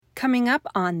coming up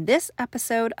on this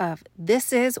episode of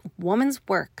This is Woman's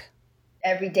Work.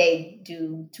 Every day,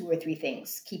 do 2 or 3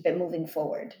 things. Keep it moving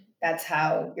forward. That's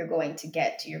how you're going to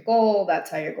get to your goal. That's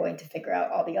how you're going to figure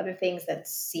out all the other things that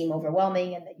seem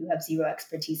overwhelming and that you have zero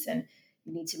expertise in.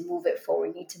 You need to move it forward.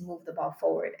 You need to move the ball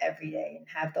forward every day and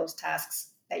have those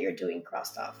tasks that you're doing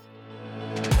crossed off.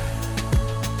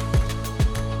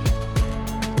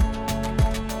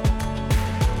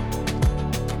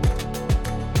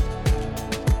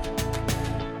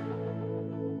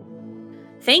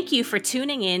 Thank you for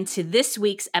tuning in to this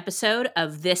week's episode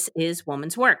of This is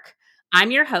Woman's Work. I'm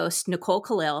your host, Nicole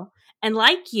Khalil, and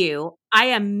like you, I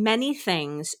am many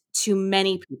things to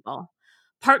many people.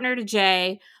 Partner to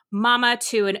Jay, mama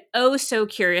to an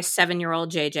oh-so-curious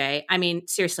 7-year-old JJ. I mean,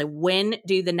 seriously, when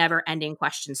do the never-ending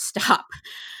questions stop?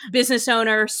 Business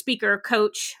owner, speaker,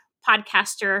 coach,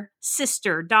 podcaster,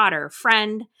 sister, daughter,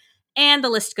 friend, and the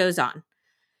list goes on.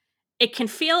 It can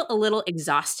feel a little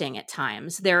exhausting at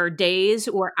times. There are days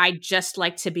where I just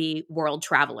like to be world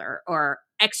traveler or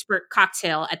expert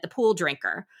cocktail at the pool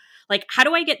drinker. Like, how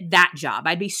do I get that job?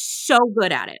 I'd be so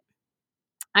good at it.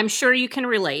 I'm sure you can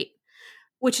relate,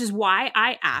 which is why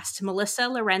I asked Melissa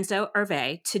Lorenzo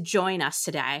Hervé to join us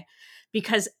today,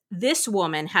 because this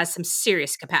woman has some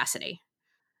serious capacity.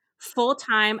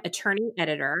 Full-time attorney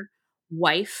editor,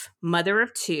 wife, mother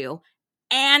of 2,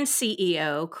 and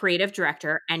CEO, creative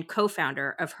director, and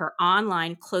co-founder of her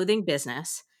online clothing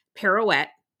business, Pirouette,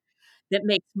 that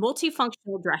makes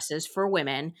multifunctional dresses for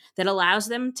women that allows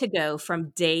them to go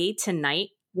from day to night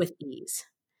with ease.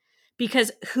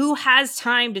 Because who has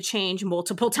time to change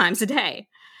multiple times a day?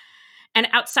 And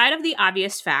outside of the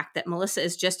obvious fact that Melissa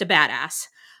is just a badass,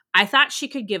 I thought she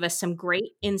could give us some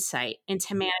great insight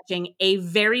into managing a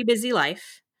very busy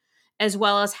life, as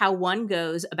well as how one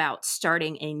goes about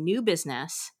starting a new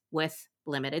business with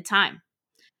limited time.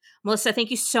 Melissa,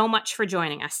 thank you so much for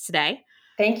joining us today.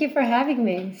 Thank you for having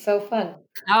me. So fun.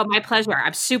 Oh, my pleasure.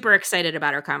 I'm super excited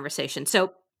about our conversation.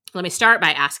 So let me start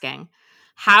by asking,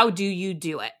 how do you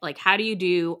do it? Like, how do you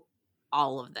do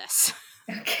all of this?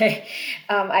 Okay.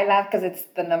 I laugh because it's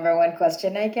the number one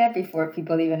question I get before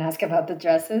people even ask about the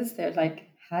dresses. They're like,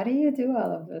 how do you do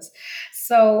all of this?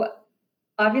 So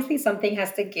obviously something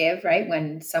has to give, right?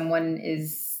 When someone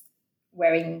is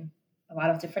wearing a lot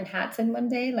of different hats in one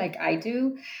day, like I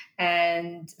do.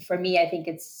 And for me, I think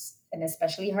it's an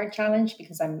especially hard challenge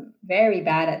because I'm very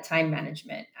bad at time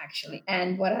management, actually.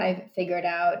 And what I've figured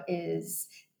out is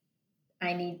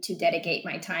I need to dedicate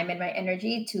my time and my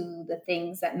energy to the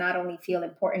things that not only feel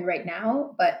important right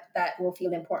now, but that will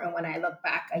feel important when I look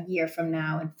back a year from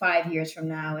now and 5 years from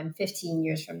now and 15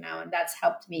 years from now. And that's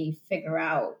helped me figure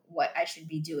out what I should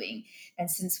be doing. And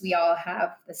since we all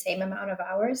have the same amount of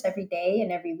hours every day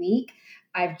and every week,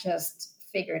 I've just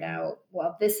figured out,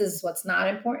 well, this is what's not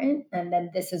important. And then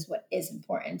this is what is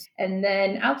important. And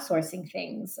then outsourcing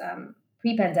things.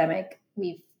 Pre-pandemic,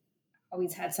 we've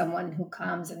always had someone who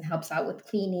comes and helps out with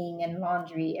cleaning and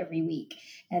laundry every week,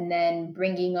 and then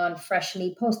bringing on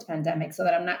freshly post pandemic so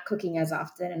that I'm not cooking as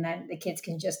often and then the kids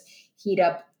can just heat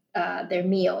up their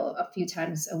meal a few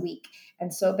times a week.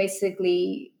 And so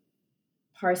basically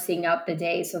parsing out the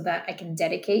day so that I can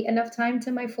dedicate enough time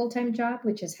to my full-time job,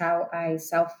 which is how I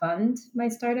self-fund my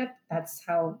startup. That's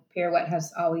how Pirouette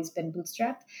has always been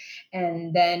bootstrapped.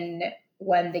 And then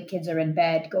when the kids are in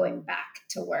bed, going back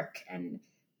to work and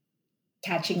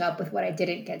catching up with what I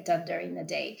didn't get done during the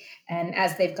day. And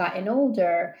as they've gotten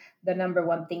older, the number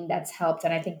one thing that's helped,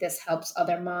 and I think this helps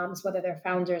other moms, whether they're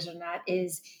founders or not,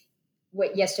 is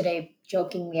what yesterday,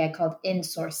 jokingly, I called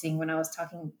insourcing. When I was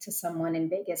talking to someone in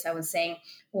Vegas, I was saying,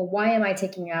 well, why am I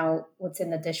taking out what's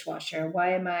in the dishwasher?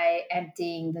 Why am I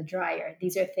emptying the dryer?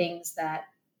 These are things that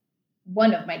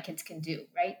one of my kids can do,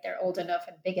 right? They're old enough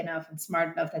and big enough and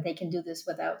smart enough that they can do this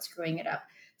without screwing it up.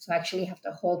 So I actually have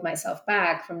to hold myself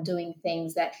back from doing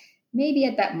things that maybe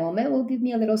at that moment will give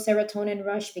me a little serotonin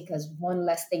rush because one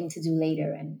less thing to do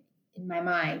later. And in my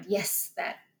mind, yes,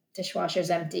 that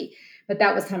dishwasher's empty, but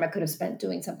that was time I could have spent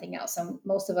doing something else. And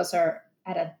most of us are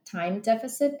at a time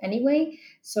deficit anyway.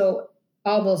 So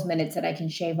all those minutes that I can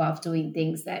shave off doing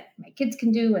things that my kids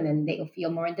can do, and then they'll feel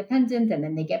more independent, and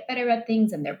then they get better at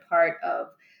things, and they're part of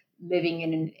living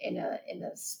in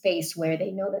a space where they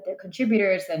know that they're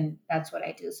contributors, and that's what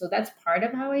I do. So that's part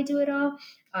of how I do it all.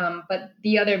 But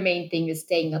the other main thing is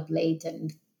staying up late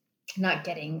and not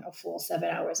getting a full 7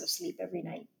 hours of sleep every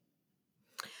night.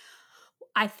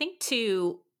 I think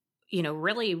too,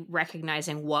 really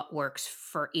recognizing what works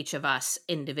for each of us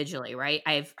individually, right?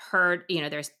 I've heard,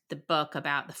 there's the book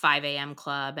about the 5 a.m.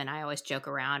 club, and I always joke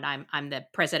around. I'm the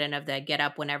president of the get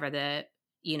up whenever the,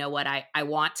 what I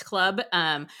want club.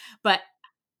 But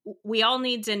we all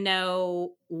need to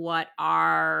know what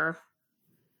our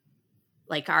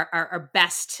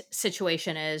best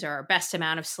situation is, or our best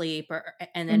amount of sleep,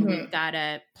 and then we've Mm-hmm. got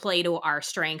to play to our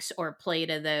strengths or play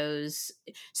to those.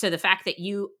 So the fact that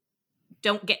you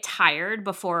don't get tired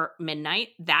before midnight,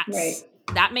 Right.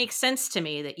 that makes sense to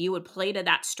me, that you would play to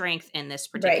that strength in this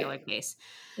particular Right. case.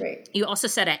 Right. You also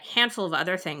said a handful of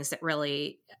other things that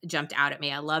really jumped out at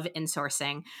me. I love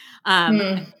insourcing.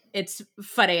 Hmm. It's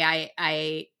funny.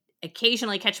 I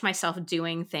occasionally catch myself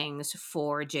doing things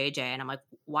for JJ, and I'm like,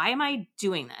 why am I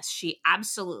doing this? She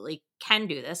absolutely can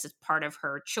do this. It's part of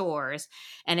her chores.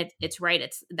 And it's right.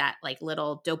 It's that like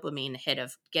little dopamine hit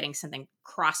of getting something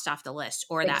crossed off the list,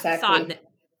 or that thought Exactly. that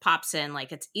pops in,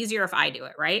 like, it's easier if I do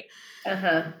it, right?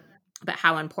 Uh-huh. But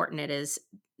how important it is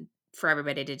for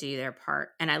everybody to do their part.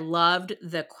 And I loved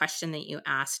the question that you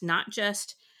asked, not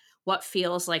just what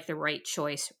feels like the right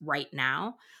choice right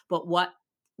now, but what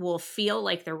will feel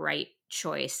like the right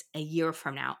choice a year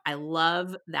from now. I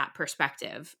love that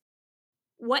perspective.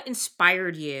 What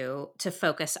inspired you to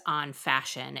focus on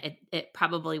fashion? It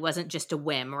probably wasn't just a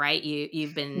whim, right?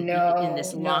 You've been in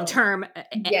this No, long no. term,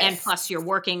 and Yes. plus you're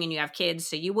working and you have kids,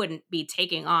 so you wouldn't be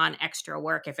taking on extra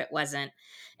work if it wasn't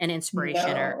an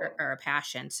inspiration No. or a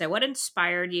passion. So, what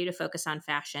inspired you to focus on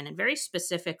fashion, and very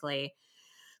specifically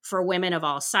for women of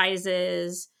all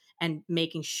sizes, and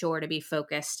making sure to be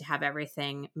focused to have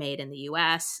everything made in the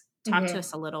U.S.? Talk to Mm-hmm.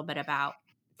 us a little bit about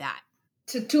that.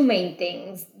 So two main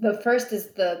things. The first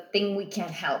is the thing we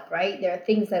can't help, right? There are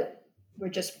things that we're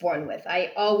just born with.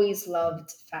 I always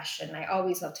loved fashion. I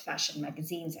always loved fashion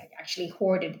magazines. I actually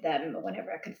hoarded them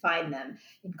whenever I could find them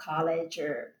in college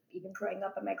or even growing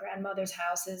up at my grandmother's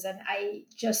houses. And I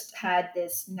just had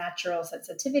this natural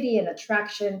sensitivity and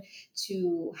attraction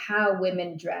to how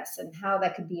women dress and how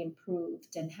that could be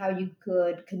improved and how you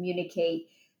could communicate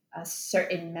a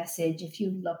certain message if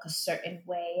you look a certain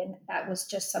way. And that was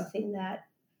just something that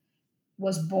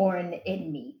was born in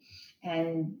me.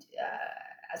 And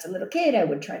as a little kid, I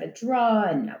would try to draw,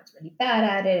 and I was really bad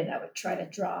at it. And I would try to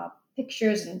draw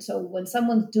pictures. And so when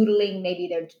someone's doodling, maybe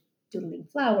they're doodling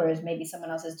flowers, maybe someone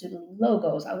else is doodling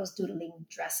logos. I was doodling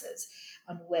dresses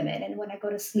on women. And when I go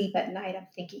to sleep at night, I'm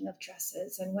thinking of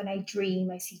dresses. And when I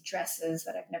dream, I see dresses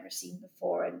that I've never seen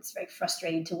before. And it's very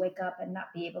frustrating to wake up and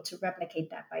not be able to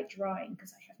replicate that by drawing,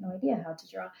 because I have no idea how to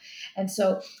draw. And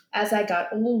so as I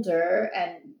got older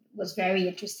and was very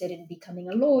interested in becoming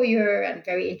a lawyer and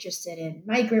very interested in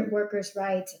migrant workers'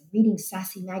 rights and reading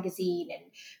Sassy magazine and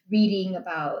reading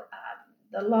about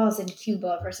the laws in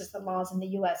Cuba versus the laws in the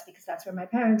US, because that's where my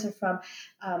parents are from.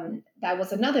 That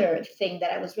was another thing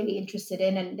that I was really interested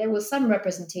in. And there was some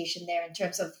representation there in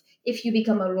terms of, if you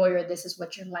become a lawyer, this is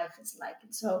what your life is like.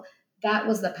 And so that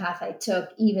was the path I took,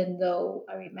 even though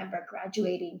I remember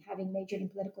graduating, having majored in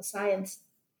political science,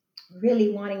 really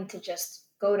wanting to just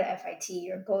go to FIT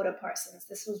or go to Parsons.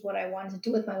 This was what I wanted to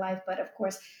do with my life. But of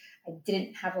course, I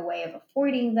didn't have a way of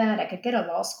affording that. I could get a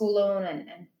law school loan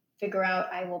and figure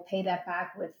out I will pay that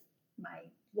back with my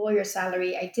lawyer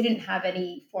salary. I didn't have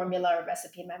any formula or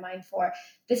recipe in my mind for,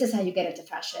 this is how you get into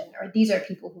fashion, or these are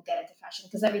people who get into fashion,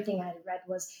 because everything I had read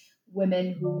was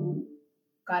women who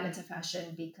got into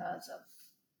fashion because of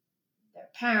their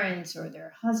parents or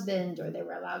their husband, or they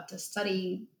were allowed to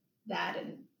study that,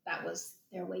 and that was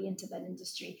their way into that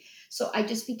industry. So I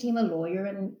just became a lawyer,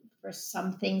 and for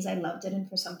some things I loved it, and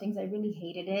for some things I really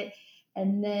hated it.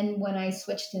 And then when I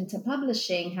switched into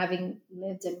publishing, having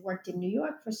lived and worked in New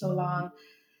York for so long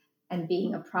and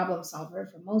being a problem solver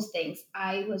for most things,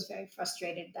 I was very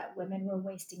frustrated that women were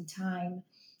wasting time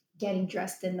getting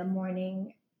dressed in the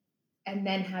morning and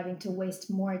then having to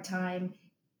waste more time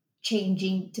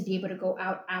changing to be able to go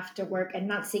out after work, and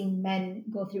not seeing men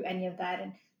go through any of that.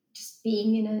 And just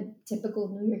being in a typical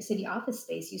New York City office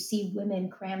space, you see women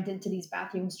crammed into these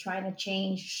bathrooms trying to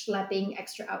change, schlepping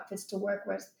extra outfits to work,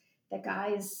 whereas the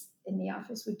guys in the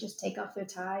office would just take off their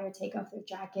tie or take off their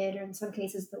jacket, or in some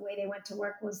cases the way they went to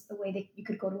work was the way that you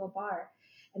could go to a bar.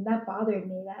 And that bothered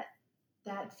me,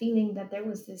 that feeling that there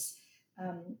was this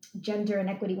gender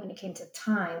inequity when it came to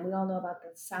time. We all know about the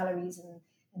salaries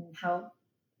and how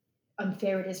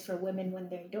unfair it is for women when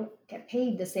they don't get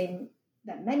paid the same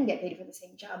that men get paid for the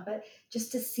same job. But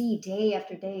just to see day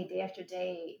after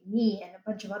day, me and a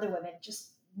bunch of other women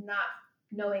just not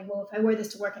knowing, well, if I wear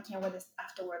this to work, I can't wear this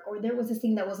after work. Or there was this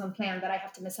thing that was unplanned that I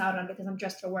have to miss out on because I'm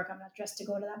dressed for work. I'm not dressed to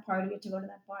go to that party or to go to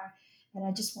that bar. And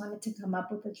I just wanted to come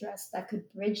up with a dress that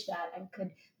could bridge that and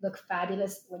could look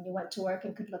fabulous when you went to work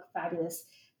and could look fabulous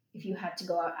if you had to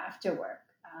go out after work.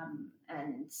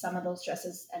 And some of those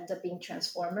dresses end up being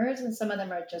transformers, and some of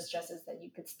them are just dresses that you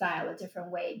could style a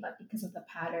different way. But because of the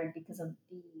pattern, because of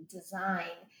the design,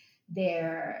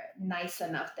 they're nice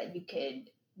enough that you could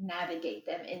navigate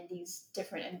them in these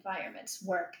different environments,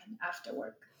 work and after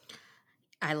work.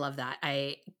 I love that.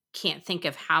 I can't think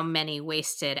of how many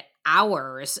wasted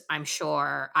hours I'm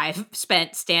sure I've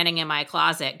spent standing in my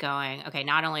closet going, okay,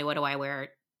 not only what do I wear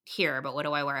here, but what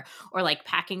do I wear? Or like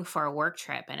packing for a work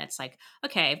trip. And it's like,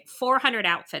 okay, 400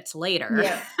 outfits later.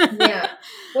 Yeah. Yeah.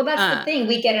 Well, that's the thing.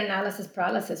 We get analysis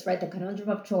paralysis, right? The conundrum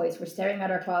of choice. We're staring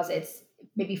at our closets,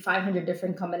 maybe 500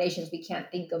 different combinations we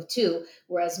can't think of two.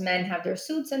 Whereas men have their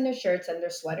suits and their shirts and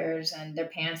their sweaters and their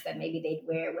pants that maybe they'd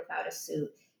wear without a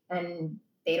suit. And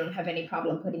they don't have any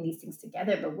problem putting these things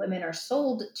together. But women are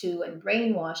sold to and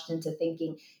brainwashed into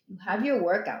thinking you have your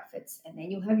work outfits, and then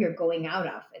you have your going out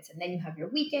outfits, and then you have your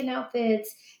weekend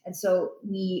outfits. And so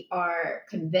we are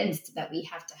convinced that we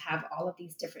have to have all of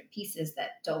these different pieces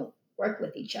that don't work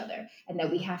with each other, and that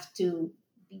we have to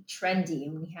be trendy,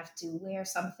 and we have to wear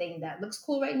something that looks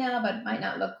cool right now but might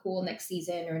not look cool next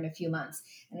season or in a few months.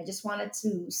 And I just wanted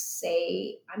to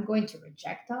say, I'm going to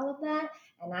reject all of that,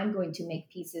 and I'm going to make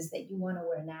pieces that you want to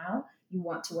wear now, you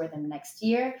want to wear them next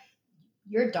year,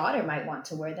 your daughter might want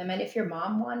to wear them. And if your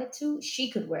mom wanted to,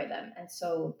 she could wear them. And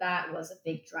so that was a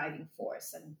big driving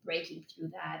force, and breaking through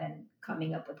that and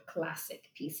coming up with classic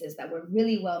pieces that were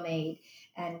really well made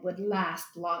and would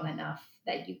last long enough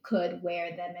that you could wear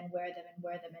them and wear them and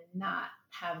wear them and not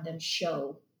have them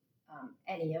show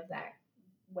any of that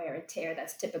wear and tear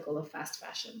that's typical of fast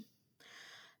fashion.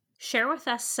 Share with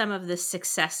us some of the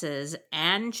successes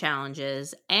and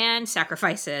challenges and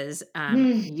sacrifices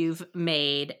you've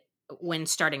made when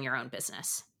starting your own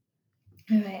business.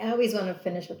 All right. I always want to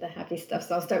finish with the happy stuff,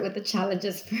 so I'll start with the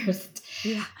challenges first.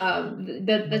 Yeah.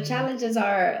 The challenges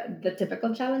are the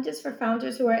typical challenges for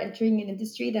founders who are entering an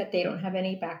industry that they don't have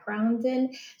any background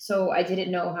in. So I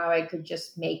didn't know how I could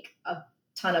just make a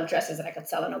ton of dresses that I could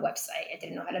sell on a website. I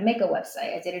didn't know how to make a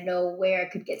website. I didn't know where I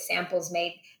could get samples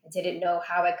made. I didn't know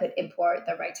how I could import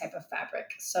the right type of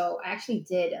fabric. So I actually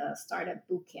did a startup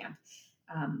boot camp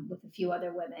with a few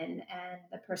other women, and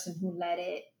the person who led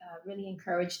it really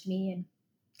encouraged me and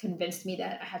convinced me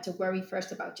that I had to worry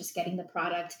first about just getting the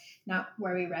product, not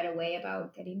worry right away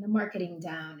about getting the marketing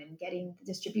down and getting the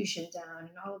distribution down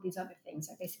and all of these other things.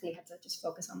 I basically had to just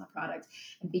focus on the product.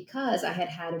 And because I had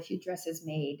had a few dresses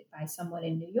made by someone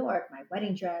in New York, my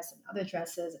wedding dress and other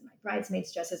dresses and my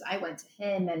bridesmaids' dresses, I went to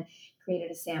him and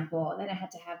created a sample. And then I had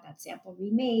to have that sample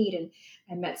remade. And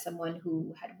I met someone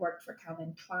who had worked for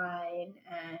Calvin Klein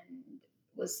and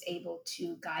was able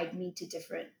to guide me to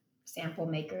different sample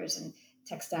makers and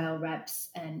textile reps,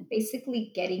 and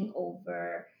basically getting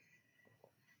over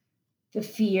the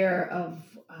fear of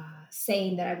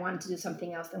saying that I wanted to do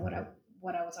something else than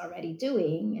what I was already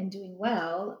doing and doing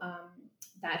well.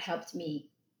 That helped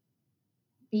me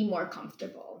be more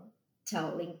comfortable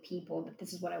telling people that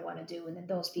this is what I want to do. And then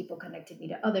those people connected me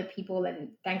to other people. And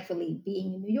thankfully,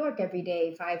 being in New York every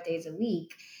day, 5 days a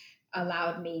week,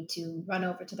 allowed me to run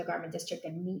over to the garment district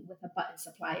and meet with a button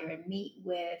supplier and meet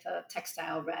with a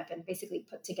textile rep and basically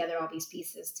put together all these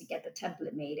pieces to get the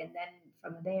template made. And then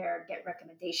from there, get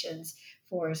recommendations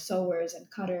for sewers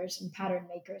and cutters and pattern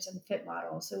makers and fit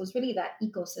models. So it was really that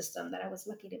ecosystem that I was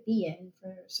lucky to be in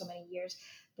for so many years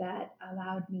that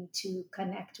allowed me to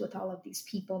connect with all of these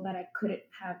people that I couldn't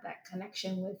have that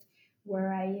connection with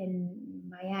were I in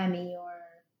Miami or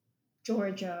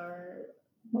Georgia or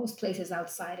most places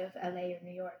outside of LA or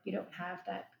New York. You don't have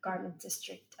that garment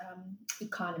district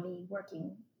economy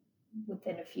working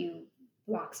within a few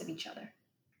blocks of each other.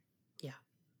 Yeah.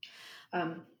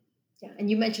 Yeah. And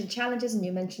you mentioned challenges and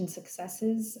you mentioned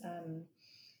successes.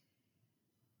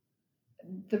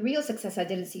 The real success I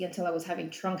didn't see until I was having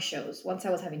trunk shows. Once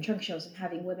I was having trunk shows and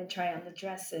having women try on the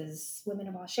dresses, women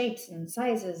of all shapes and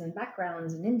sizes and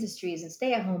backgrounds and industries, and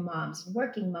stay-at-home moms and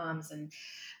working moms, and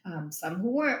some who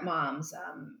weren't moms,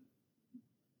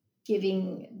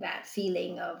 giving that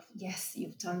feeling of, yes,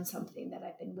 you've done something that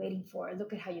I've been waiting for.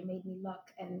 Look at how you made me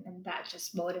look. And that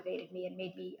just motivated me and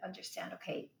made me understand,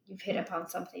 okay, you've hit upon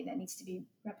something that needs to be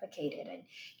replicated. And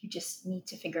you just need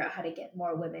to figure out how to get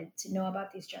more women to know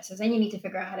about these dresses. And you need to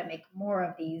figure out how to make more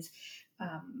of these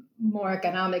more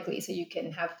economically so you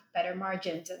can have better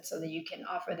margins and so that you can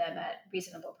offer them at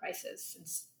reasonable prices,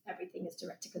 since everything is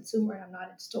direct to consumer and I'm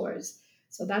not in stores.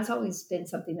 So that's always been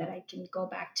something that I can go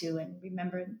back to and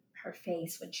remember her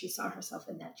face when she saw herself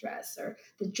in that dress, or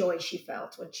the joy she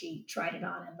felt when she tried it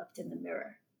on and looked in the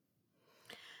mirror.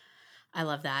 I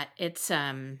love that. It's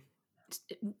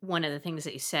one of the things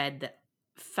that you said that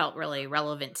felt really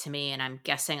relevant to me, and I'm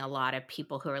guessing a lot of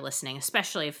people who are listening,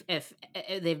 especially if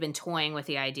they've been toying with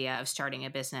the idea of starting a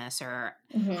business or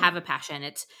Hmm. have a passion.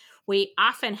 It's we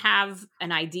often have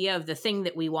an idea of the thing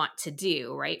that we want to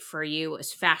do, right? For you, it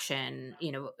was fashion.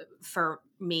 For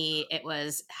me, it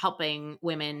was helping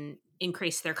women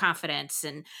increase their confidence,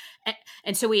 and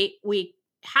so we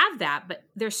have that, but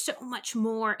there's so much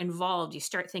more involved. You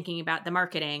start thinking about the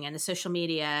marketing and the social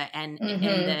media and Hmm.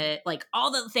 the like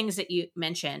all the things that you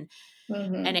mentioned,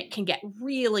 and Hmm. it can get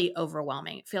really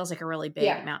overwhelming. It feels like a really big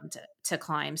Yeah. mountain to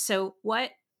climb. So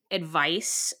what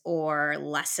advice or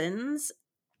lessons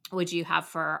would you have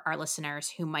for our listeners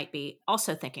who might be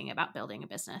also thinking about building a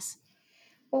business?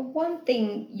 Well, one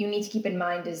thing you need to keep in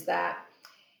mind is that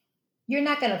you're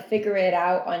not going to figure it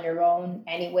out on your own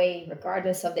anyway,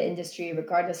 regardless of the industry,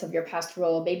 regardless of your past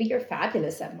role. Maybe you're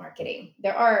fabulous at marketing.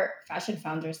 There are fashion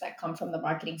founders that come from the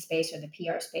marketing space or the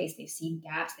PR space. They've seen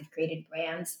gaps, they've created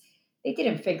brands. They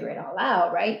didn't figure it all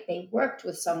out, right? They worked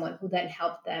with someone who then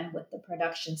helped them with the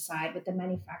production side, with the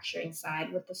manufacturing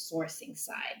side, with the sourcing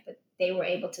side, but they were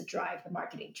able to drive the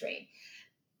marketing train.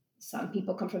 Some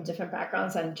people come from different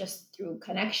backgrounds and just through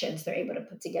connections they're able to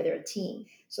put together a team.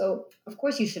 So of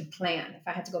course you should plan. If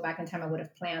I had to go back in time, I would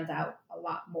have planned out a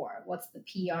lot more. What's the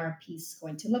PR piece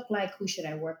going to look like? Who should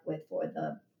I work with for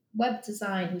the web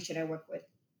design? Who should I work with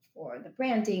for the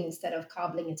branding, instead of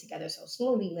cobbling it together so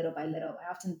slowly, little by little? I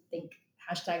often think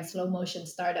hashtag slow motion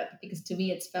startup, because to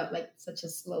me it's felt like such a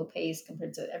slow pace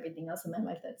compared to everything else in my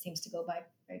life that seems to go by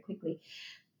very quickly.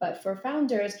 But for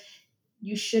founders,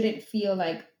 you shouldn't feel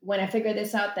like, when I figure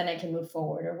this out, then I can move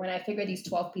forward. Or when I figure these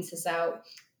 12 pieces out,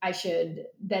 I should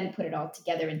then put it all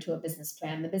together into a business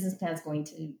plan. The business plan is going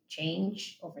to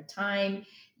change over time.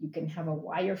 You can have a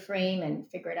wireframe and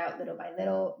figure it out little by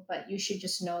little, but you should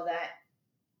just know that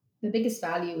the biggest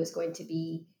value is going to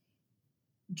be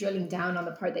drilling down on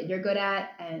the part that you're good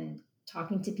at and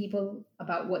talking to people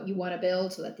about what you want to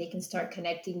build so that they can start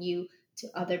connecting you to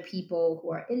other people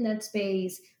who are in that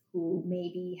space, who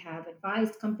maybe have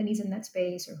advised companies in that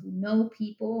space, or who know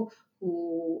people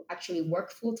who actually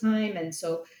work full time. And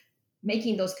so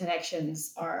making those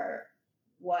connections are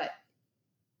what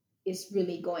is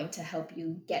really going to help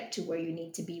you get to where you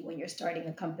need to be when you're starting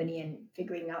a company and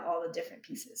figuring out all the different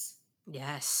pieces.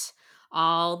 Yes.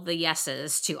 All the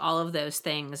yeses to all of those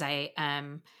things. I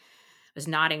was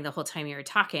nodding the whole time you were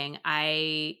talking.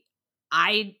 I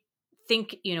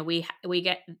think, we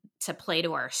get to play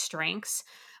to our strengths.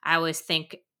 I always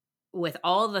think with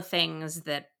all the things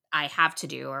that I have to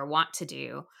do or want to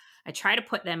do, I try to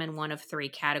put them in one of three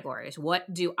categories.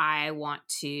 What do I want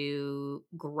to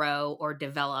grow or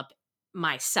develop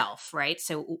myself, right?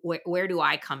 So where do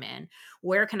I come in?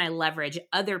 Where can I leverage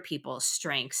other people's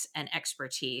strengths and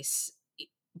expertise,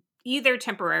 either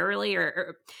temporarily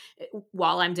or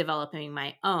while I'm developing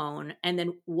my own? And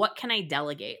then what can I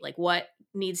delegate? Like what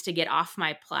needs to get off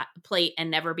my plate and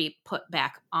never be put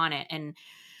back on it? And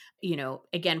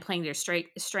again, playing their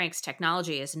strengths.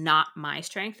 Technology is not my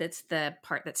strength. It's the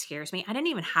part that scares me. I didn't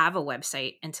even have a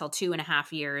website until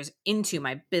 2.5 years into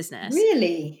my business.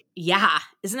 Really? Yeah,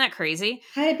 isn't that crazy?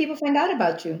 How did people find out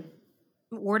about you?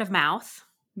 Word of mouth.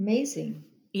 Amazing.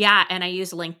 Yeah, and I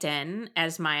use LinkedIn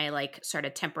as my like sort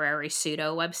of temporary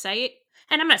pseudo website.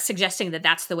 And I'm not suggesting that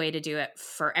that's the way to do it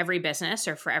for every business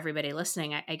or for everybody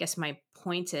listening. I guess my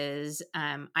point is,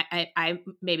 I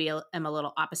maybe am a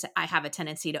little opposite. I have a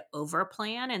tendency to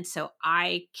overplan, and so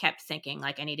I kept thinking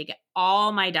like I need to get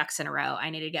all my ducks in a row. I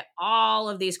need to get all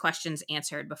of these questions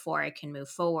answered before I can move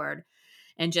forward.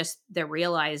 And just the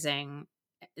realizing,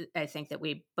 I think that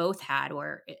we both had,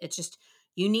 where it's just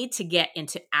you need to get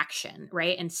into action,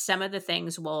 right? And some of the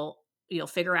things you'll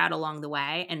figure out along the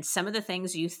way, and some of the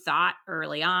things you thought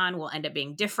early on will end up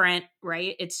being different,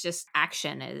 right? It's just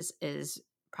action is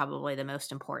probably the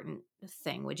most important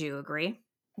thing. Would you agree?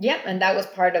 Yep, and that was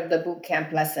part of the boot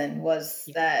camp lesson, was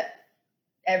that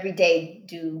every day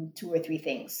do two or three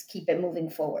things. Keep it moving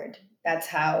forward. That's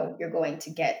how you're going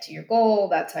to get to your goal.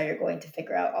 That's how you're going to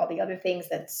figure out all the other things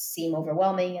that seem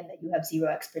overwhelming and that you have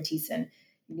zero expertise in.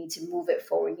 You need to move it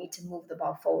forward. You need to move the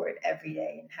ball forward every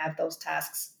day and have those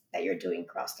tasks that you're doing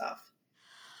crossed off.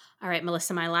 All right,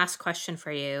 Melissa, my last question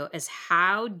for you is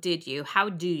how do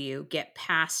you get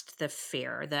past the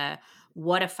fear, the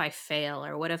what if I fail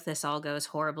or what if this all goes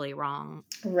horribly wrong?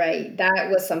 Right. That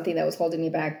was something that was holding me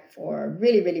back for a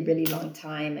really, really, really long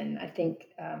time. And I think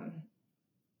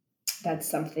that's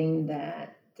something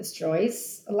that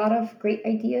destroys a lot of great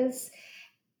ideas.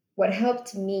 What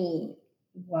helped me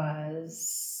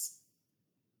was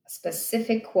a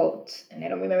specific quote, and I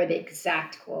don't remember the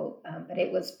exact quote, but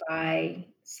it was by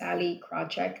Sally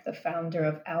Krawcheck, the founder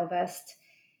of Alvest.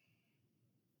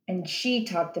 And she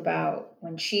talked about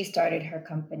when she started her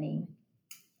company.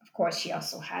 Of course, she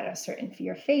also had a certain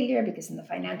fear of failure because in the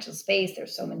financial space,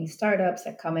 there's so many startups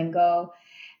that come and go.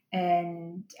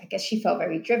 And I guess she felt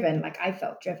very driven, like I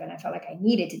felt driven. I felt like I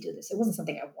needed to do this. It wasn't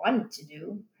something I wanted to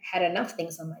do. I had enough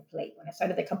things on my plate. When I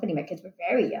started the company, my kids were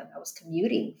very young. I was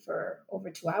commuting for over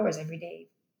 2 hours every day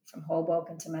from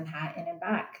Hoboken to Manhattan and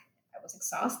back. I was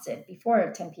exhausted.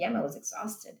 Before 10 p.m., I was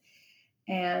exhausted.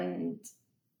 And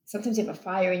sometimes you have a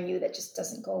fire in you that just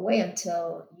doesn't go away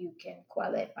until you can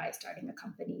quell it by starting a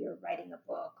company or writing a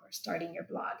book or starting your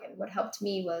blog. And what helped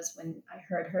me was when I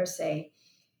heard her say,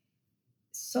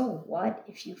 so what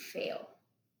if you fail?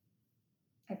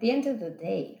 At the end of the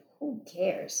day, who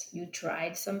cares? You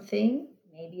tried something,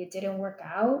 maybe it didn't work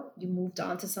out, you moved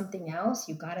on to something else,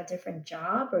 you got a different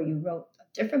job, or you wrote a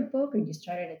different book, or you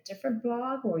started a different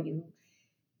blog, or you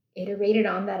iterated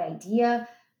on that idea.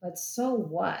 But so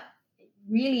what? It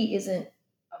really isn't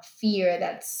a fear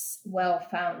that's well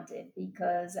founded,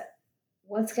 because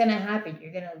what's going to happen?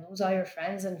 You're going to lose all your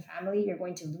friends and family. You're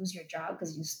going to lose your job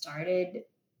because you started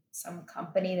some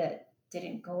company that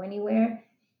didn't go anywhere.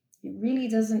 It really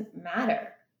doesn't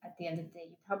matter at the end of the day.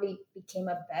 You probably became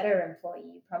a better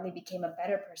employee. You probably became a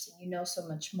better person. You know so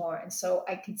much more. And so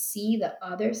I could see the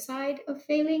other side of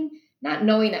failing, not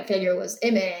knowing that failure was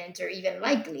imminent or even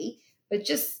likely, but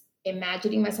just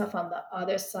imagining myself on the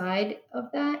other side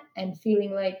of that and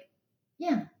feeling like,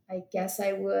 yeah, I guess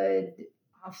I would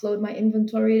offload my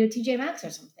inventory to TJ Maxx or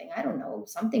something. I don't know.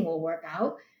 Something will work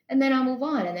out and then I'll move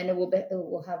on. And then it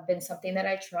will have been something that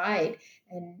I tried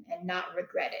and not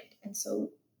regret it. And so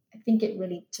I think it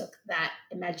really took that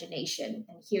imagination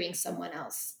and hearing someone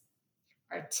else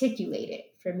articulate it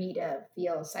for me to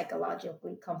feel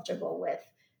psychologically comfortable with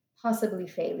possibly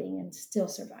failing and still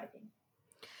surviving.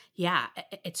 Yeah,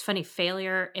 it's funny.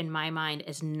 Failure in my mind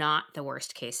is not the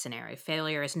worst case scenario.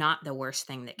 Failure is not the worst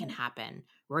thing that can happen.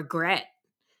 Regret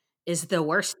is the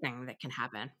worst thing that can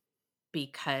happen,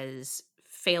 because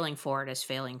failing forward is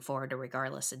failing forward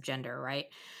regardless of gender, right?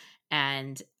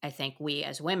 And I think we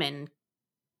as women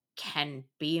can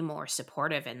be more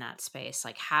supportive in that space.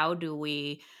 Like, how do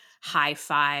we high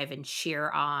five and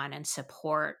cheer on and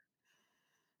support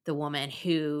the woman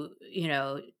who,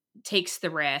 takes the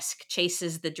risk,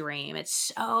 chases the dream?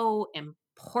 It's so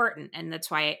important. And that's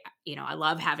why, I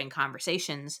love having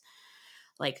conversations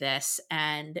like this.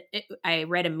 And I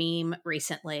read a meme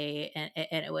recently, and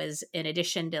it was, in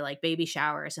addition to like baby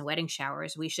showers and wedding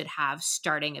showers, we should have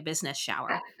starting a business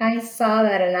shower. I saw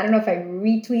that, and I don't know if I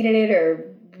retweeted it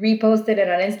or reposted it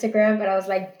on Instagram, but I was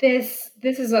like, this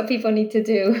is what people need to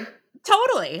do.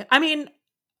 Totally. I mean,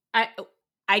 I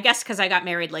I guess because I got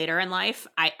married later in life,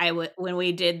 when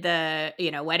we did the,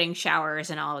 wedding showers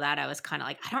and all of that, I was kind of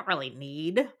like, I don't really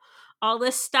need all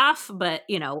this stuff, but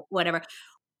whatever.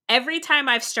 Every time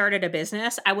I've started a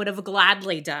business, I would have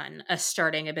gladly done a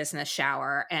starting a business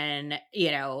shower, and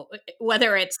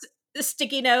whether it's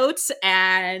sticky notes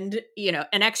and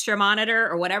an extra monitor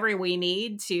or whatever we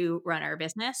need to run our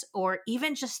business, or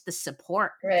even just the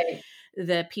support, Right.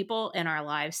 the people in our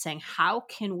lives saying, how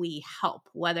can we help,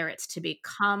 whether it's to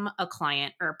become a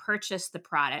client or purchase the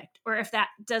product, or if that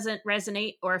doesn't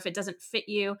resonate or if it doesn't fit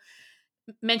you,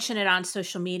 mention it on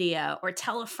social media or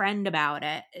tell a friend about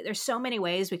it. There's so many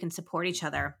ways we can support each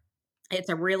other. It's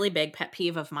a really big pet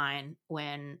peeve of mine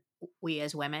when we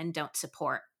as women don't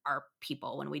support our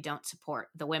people, when we don't support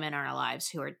the women in our lives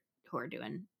who are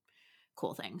doing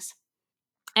cool things.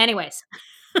 Anyways.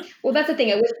 Well, that's the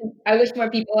thing. I wish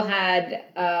more people had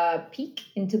a peek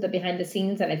into the behind the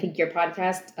scenes, and I think your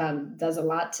podcast does a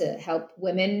lot to help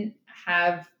women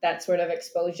have that sort of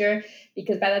exposure.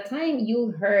 Because by the time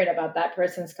you heard about that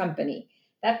person's company,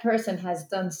 that person has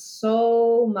done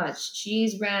so much.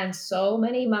 She's ran so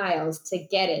many miles to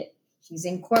get it. She's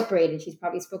incorporated. She's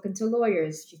probably spoken to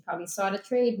lawyers. She's probably sought a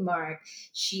trademark.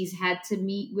 She's had to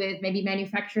meet with maybe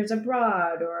manufacturers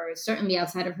abroad or certainly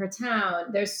outside of her town.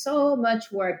 There's so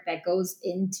much work that goes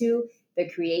into the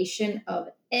creation of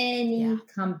any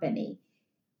company,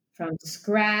 from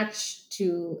scratch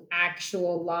to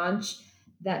actual launch,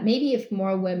 that maybe if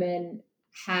more women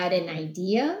had an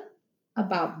idea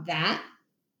about that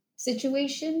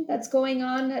situation that's going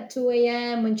on at 2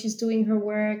 a.m. when she's doing her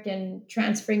work and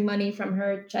transferring money from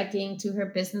her checking to her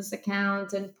business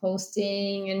account and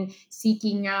posting and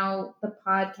seeking out the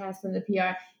podcast and the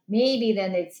PR, maybe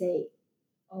then they'd say,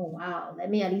 oh, wow, let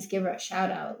me at least give her a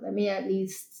shout out. Let me at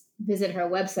least visit her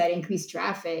website, increase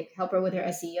traffic, help her with her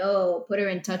SEO, put her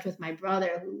in touch with my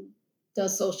brother who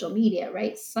does social media,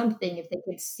 right? Something, if they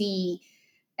could see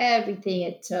everything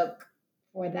it took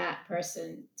for that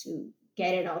person to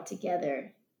get it all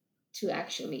together to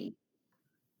actually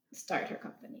start her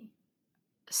company.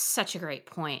 Such a great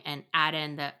point. And add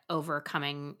in the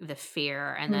overcoming the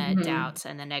fear and the Mm-hmm. doubts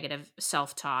and the negative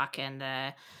self-talk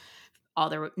and all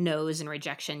the no's and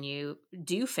rejection you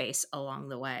do face along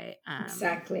the way.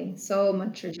 Exactly. So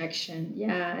much rejection.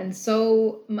 Yeah. And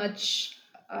so much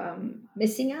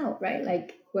missing out, right?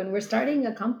 Like when we're starting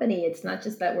a company, it's not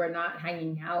just that we're not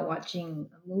hanging out watching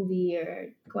a movie or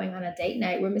going on a date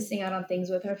night. We're missing out on things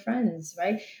with our friends,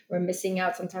 right? We're missing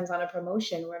out sometimes on a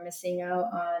promotion. We're missing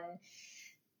out on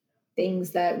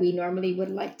things that we normally would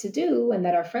like to do and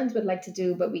that our friends would like to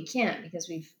do, but we can't because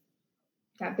we've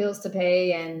got bills to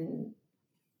pay and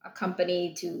a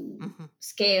company to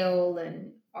scale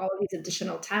and all of these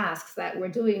additional tasks that we're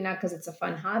doing, not because it's a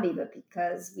fun hobby, but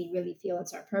because we really feel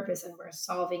it's our purpose and we're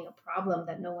solving a problem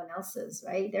that no one else is,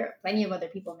 right? There are plenty of other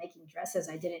people making dresses.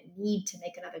 I didn't need to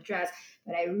make another dress,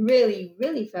 but I really,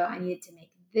 really felt I needed to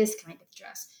make this kind of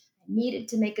dress. I needed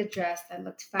to make a dress that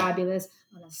looked fabulous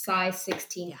on a size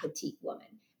 16 petite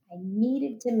woman. I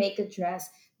needed to make a dress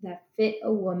that fit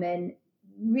a woman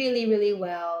really, really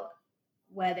well,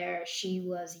 whether she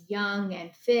was young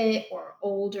and fit or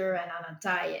older and on a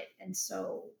diet. And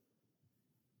so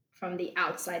from the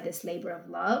outside, this labor of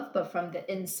love, but from the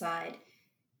inside,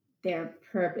 their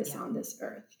purpose on this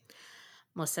earth.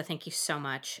 Melissa, thank you so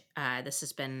much. This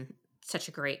has been such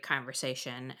a great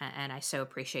conversation, and I so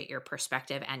appreciate your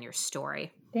perspective and your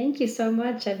story. Thank you so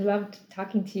much. I've loved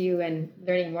talking to you and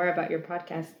learning more about your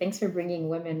podcast. Thanks for bringing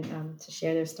women to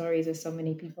share their stories with so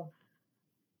many people.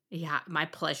 Yeah, my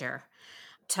pleasure.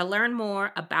 To learn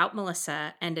more about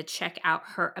Melissa and to check out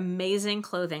her amazing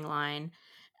clothing line,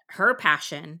 her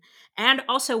passion, and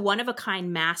also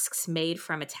one-of-a-kind masks made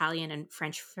from Italian and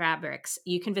French fabrics,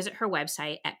 you can visit her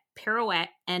website at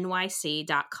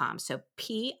pirouettenyc.com. So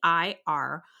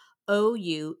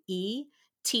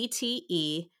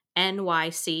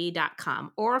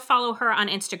PIROUETTENYC.com, or follow her on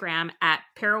Instagram at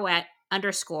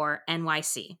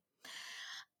pirouette_NYC.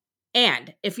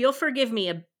 And if you'll forgive me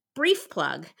a brief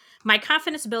plug, my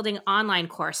confidence building online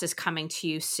course is coming to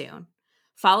you soon.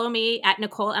 Follow me at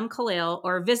Nicole M. Khalil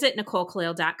or visit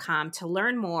NicoleKhalil.com to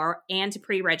learn more and to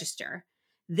pre-register.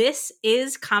 This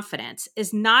is Confidence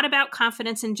is not about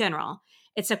confidence in general.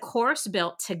 It's a course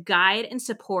built to guide and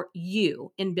support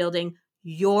you in building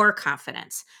your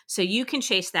confidence so you can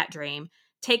chase that dream,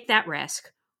 take that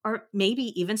risk, or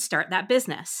maybe even start that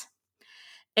business.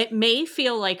 It may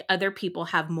feel like other people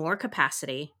have more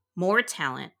capacity, more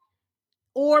talent,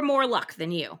 or more luck than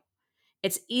you.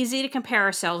 It's easy to compare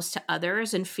ourselves to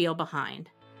others and feel behind.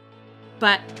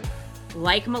 But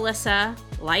like Melissa,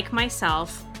 like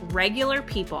myself, regular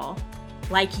people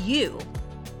like you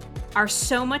are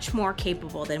so much more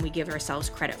capable than we give ourselves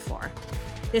credit for.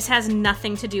 This has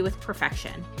nothing to do with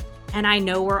perfection. And I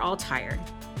know we're all tired.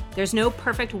 There's no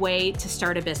perfect way to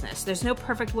start a business. There's no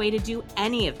perfect way to do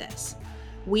any of this.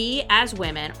 We as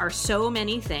women are so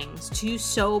many things to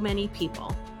so many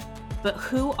people. But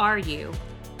who are you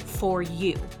for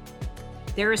you?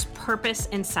 There is purpose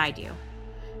inside you.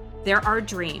 There are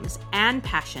dreams and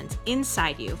passions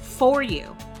inside you for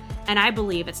you. And I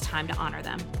believe it's time to honor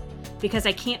them. Because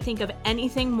I can't think of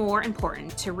anything more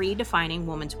important to redefining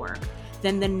women's work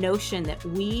than the notion that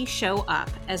we show up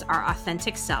as our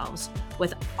authentic selves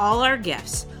with all our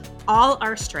gifts, all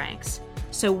our strengths,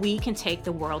 so we can take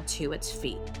the world to its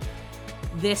feet.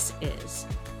 This is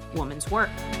Woman's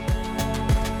Work.